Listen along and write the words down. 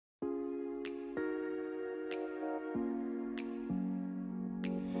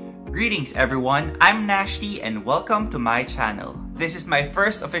Greetings everyone, I'm Nashti and welcome to my channel. This is my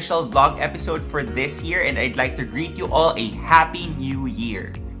first official vlog episode for this year and I'd like to greet you all a Happy New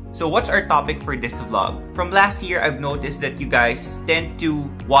Year. So what's our topic for this vlog? From last year, I've noticed that you guys tend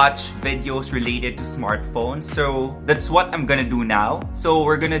to watch videos related to smartphones. So that's what I'm gonna do now. So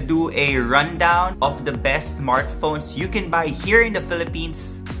we're gonna do a rundown of the best smartphones you can buy here in the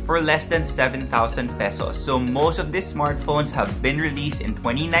Philippines for less than 7,000 pesos. So most of these smartphones have been released in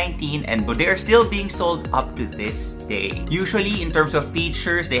 2019 but they are still being sold up to this day. Usually in terms of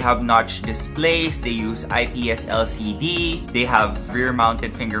features, they have notch displays, they use IPS LCD, they have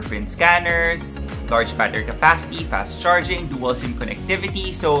rear-mounted fingerprint scanners, large battery capacity, fast charging, dual SIM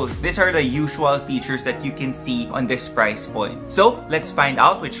connectivity. So these are the usual features that you can see on this price point. So let's find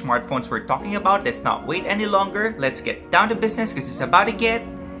out which smartphones we're talking about. Let's not wait any longer. Let's get down to business because it's about to get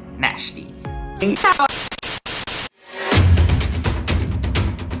nasty.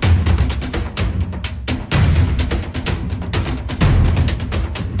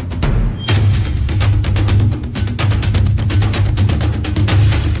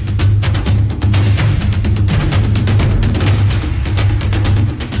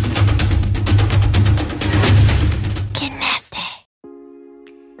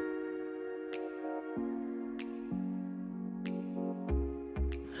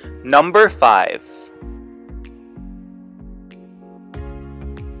 Number 5.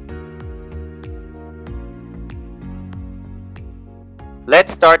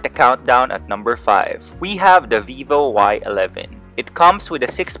 Let's start the countdown at number 5. We have the Vivo Y11. It comes with a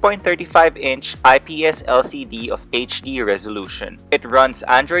 6.35-inch IPS LCD of HD resolution. It runs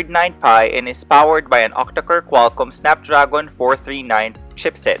Android 9 Pie and is powered by an octa-core Qualcomm Snapdragon 439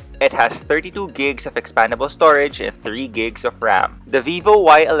 chipset. It has 32 gigs of expandable storage and 3 gigs of RAM. The Vivo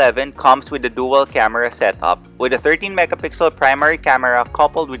Y11 comes with a dual camera setup with a 13-megapixel primary camera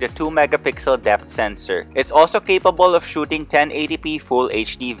coupled with a 2-megapixel depth sensor. It's also capable of shooting 1080p Full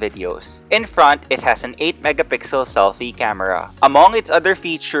HD videos. In front, it has an 8-megapixel selfie camera. Among its other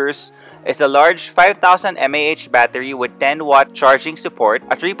features is a large 5000 mAh battery with 10-watt charging support,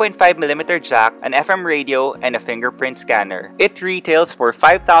 a 3.5mm jack, an FM radio, and a fingerprint scanner. It retails for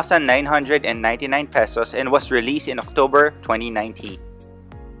 5,999 pesos and was released in October 2019.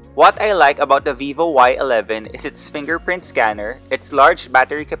 What I like about the Vivo Y11 is its fingerprint scanner, its large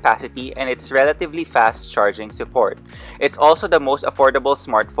battery capacity, and its relatively fast charging support. It's also the most affordable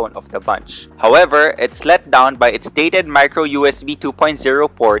smartphone of the bunch. However, it's let down by its dated micro USB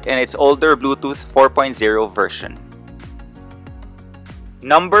 2.0 port and its older Bluetooth 4.0 version.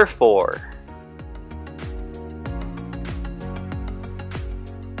 Number 4.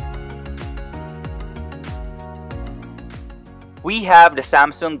 We have the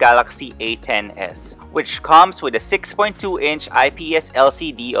Samsung Galaxy A10s, which comes with a 6.2-inch IPS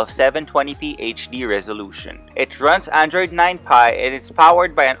LCD of 720p HD resolution. It runs Android 9 Pie and it's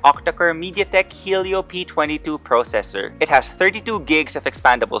powered by an octa-core MediaTek Helio P22 processor. It has 32 gigs of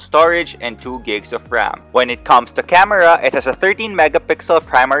expandable storage and 2 gigs of RAM. When it comes to camera, it has a 13-megapixel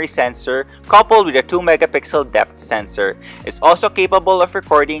primary sensor coupled with a 2-megapixel depth sensor. It's also capable of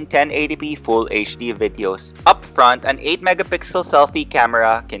recording 1080p Full HD videos. Up front, an 8-megapixel selfie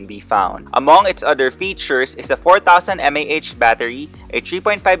camera can be found. Among its other features is a 4000 mAh battery, a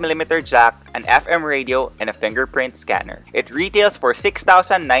 3.5mm jack, an FM radio, and a fingerprint scanner. It retails for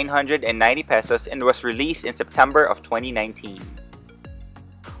 6,990 pesos and was released in September of 2019.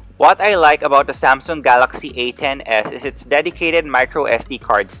 What I like about the Samsung Galaxy A10s is its dedicated micro SD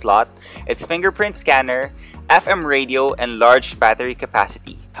card slot, its fingerprint scanner, FM radio, and large battery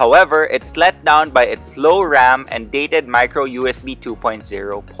capacity. However, it's let down by its low RAM and dated micro USB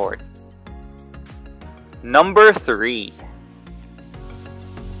 2.0 port. Number 3.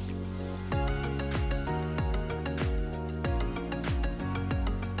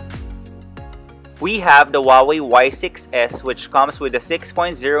 We have the Huawei Y6s, which comes with a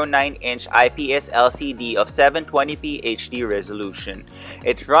 6.09-inch IPS LCD of 720p HD resolution.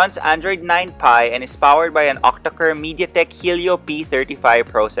 It runs Android 9 Pie and is powered by an octa-core MediaTek Helio P35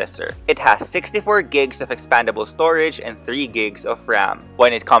 processor. It has 64 gigs of expandable storage and 3 gigs of RAM.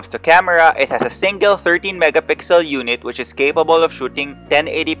 When it comes to camera, it has a single 13-megapixel unit which is capable of shooting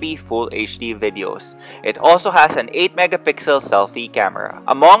 1080p Full HD videos. It also has an 8-megapixel selfie camera.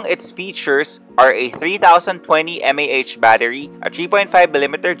 Among its features are a 3020 mAh battery, a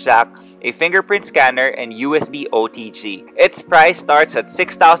 3.5mm jack, a fingerprint scanner, and USB OTG. Its price starts at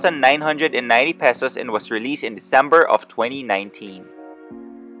 6,990 pesos and was released in December of 2019.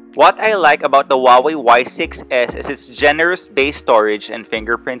 What I like about the Huawei Y6s is its generous base storage and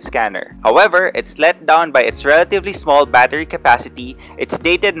fingerprint scanner. However, it's let down by its relatively small battery capacity, its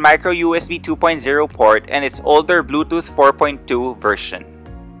dated micro USB 2.0 port, and its older Bluetooth 4.2 version.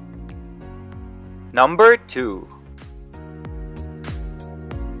 Number 2.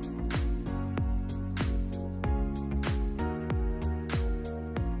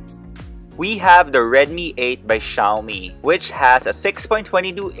 We have the Redmi 8 by Xiaomi, which has a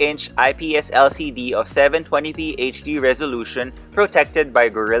 6.22-inch IPS LCD of 720p HD resolution protected by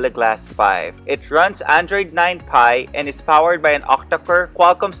Gorilla Glass 5. It runs Android 9 Pie and is powered by an octa-core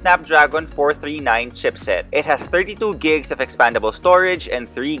Qualcomm Snapdragon 439 chipset. It has 32 gigs of expandable storage and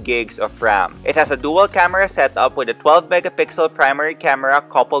 3 gigs of RAM. It has a dual camera setup with a 12-megapixel primary camera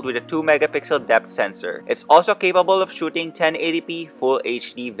coupled with a 2-megapixel depth sensor. It's also capable of shooting 1080p Full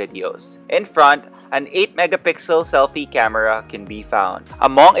HD videos. In front, an 8-megapixel selfie camera can be found.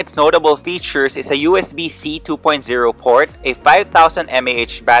 Among its notable features is a USB-C 2.0 port, a 5000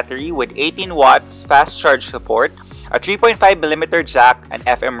 mAh battery with 18 watts fast charge support, a 3.5mm jack, an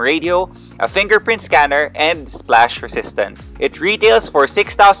FM radio, a fingerprint scanner, and splash resistance. It retails for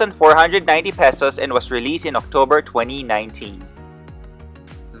 6,490 pesos and was released in October 2019.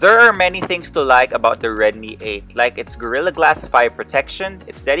 There are many things to like about the Redmi 8, like its Gorilla Glass 5 protection,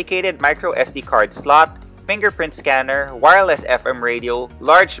 its dedicated micro SD card slot, fingerprint scanner, wireless FM radio,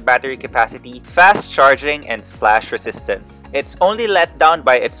 large battery capacity, fast charging, and splash resistance. It's only let down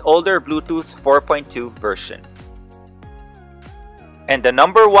by its older Bluetooth 4.2 version. And the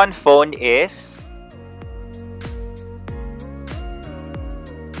number 1 phone is...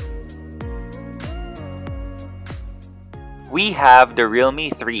 we have the Realme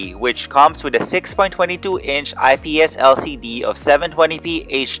 3, which comes with a 6.22-inch IPS LCD of 720p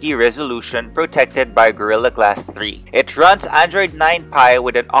HD resolution protected by Gorilla Glass 3. It runs Android 9 Pie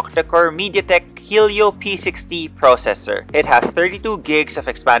with an octa-core MediaTek Helio P60 processor. It has 32 gigs of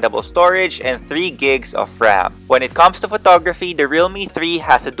expandable storage and 3 gigs of RAM. When it comes to photography, the Realme 3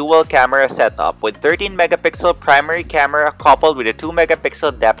 has a dual camera setup with 13-megapixel primary camera coupled with a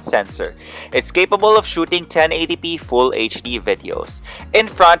 2-megapixel depth sensor. It's capable of shooting 1080p Full HD videos. In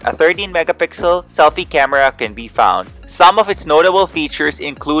front, a 13-megapixel selfie camera can be found. Some of its notable features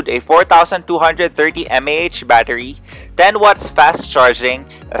include a 4230 mAh battery, 10 watts fast charging,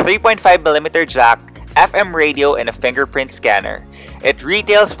 a 3.5mm jack, FM radio, and a fingerprint scanner. It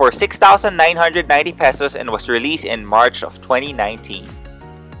retails for 6,990 pesos and was released in March of 2019.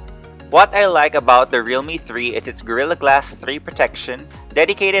 What I like about the Realme 3 is its Gorilla Glass 3 protection,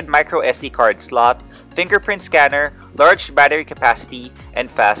 dedicated micro SD card slot, fingerprint scanner, large battery capacity,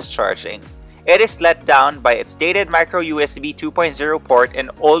 and fast charging. It is let down by its dated micro USB 2.0 port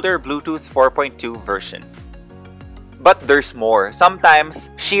and older Bluetooth 4.2 version. But there's more.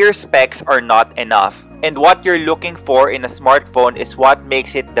 Sometimes, sheer specs are not enough, and what you're looking for in a smartphone is what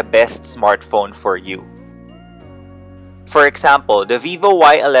makes it the best smartphone for you. For example, the Vivo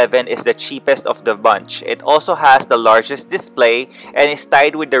Y11 is the cheapest of the bunch. It also has the largest display and is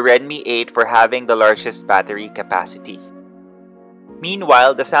tied with the Redmi 8 for having the largest battery capacity.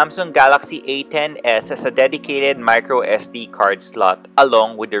 Meanwhile, the Samsung Galaxy A10s has a dedicated micro SD card slot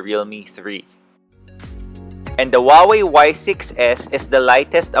along with the Realme 3. And the Huawei Y6s is the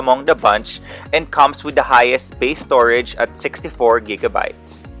lightest among the bunch and comes with the highest base storage at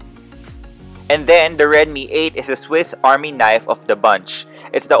 64GB. And then, the Redmi 8 is the Swiss Army knife of the bunch.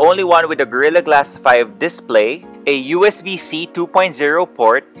 It's the only one with a Gorilla Glass 5 display, a USB-C 2.0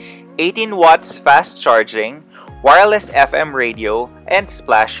 port, 18 watts fast charging, wireless FM radio, and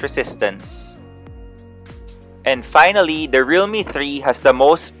splash resistance. And finally, the Realme 3 has the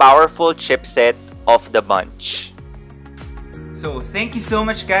most powerful chipset of the bunch. So thank you so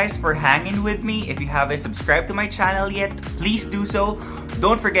much guys for hanging with me. If you haven't subscribed to my channel yet, please do so.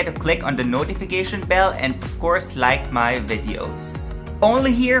 Don't forget to click on the notification bell and of course like my videos.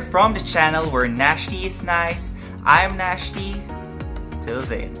 Only here from the channel where Nashti is nice. I'm Nashti. Till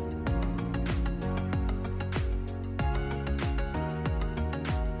then.